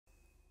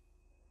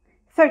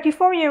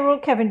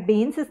34-year-old Kevin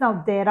Baines is now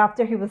dead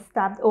after he was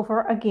stabbed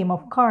over a game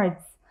of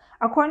cards.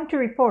 According to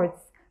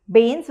reports,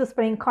 Baines was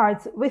playing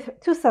cards with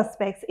two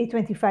suspects, a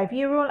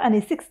 25-year-old and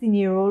a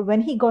 16-year-old,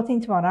 when he got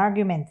into an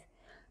argument.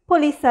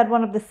 Police said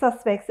one of the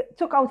suspects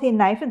took out a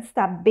knife and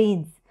stabbed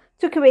Baines,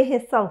 took away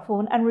his cell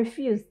phone, and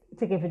refused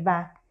to give it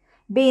back.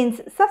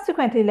 Baines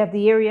subsequently left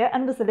the area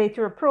and was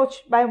later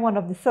approached by one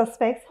of the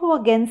suspects, who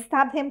again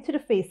stabbed him to the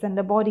face and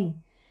the body.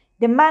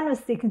 The man was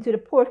taken to the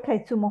Port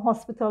Kaituma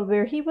Hospital,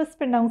 where he was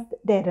pronounced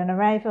dead on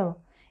arrival.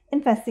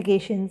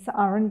 Investigations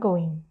are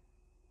ongoing.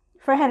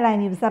 For Headline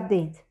News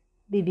Update,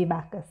 Bibi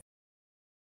Bacchus.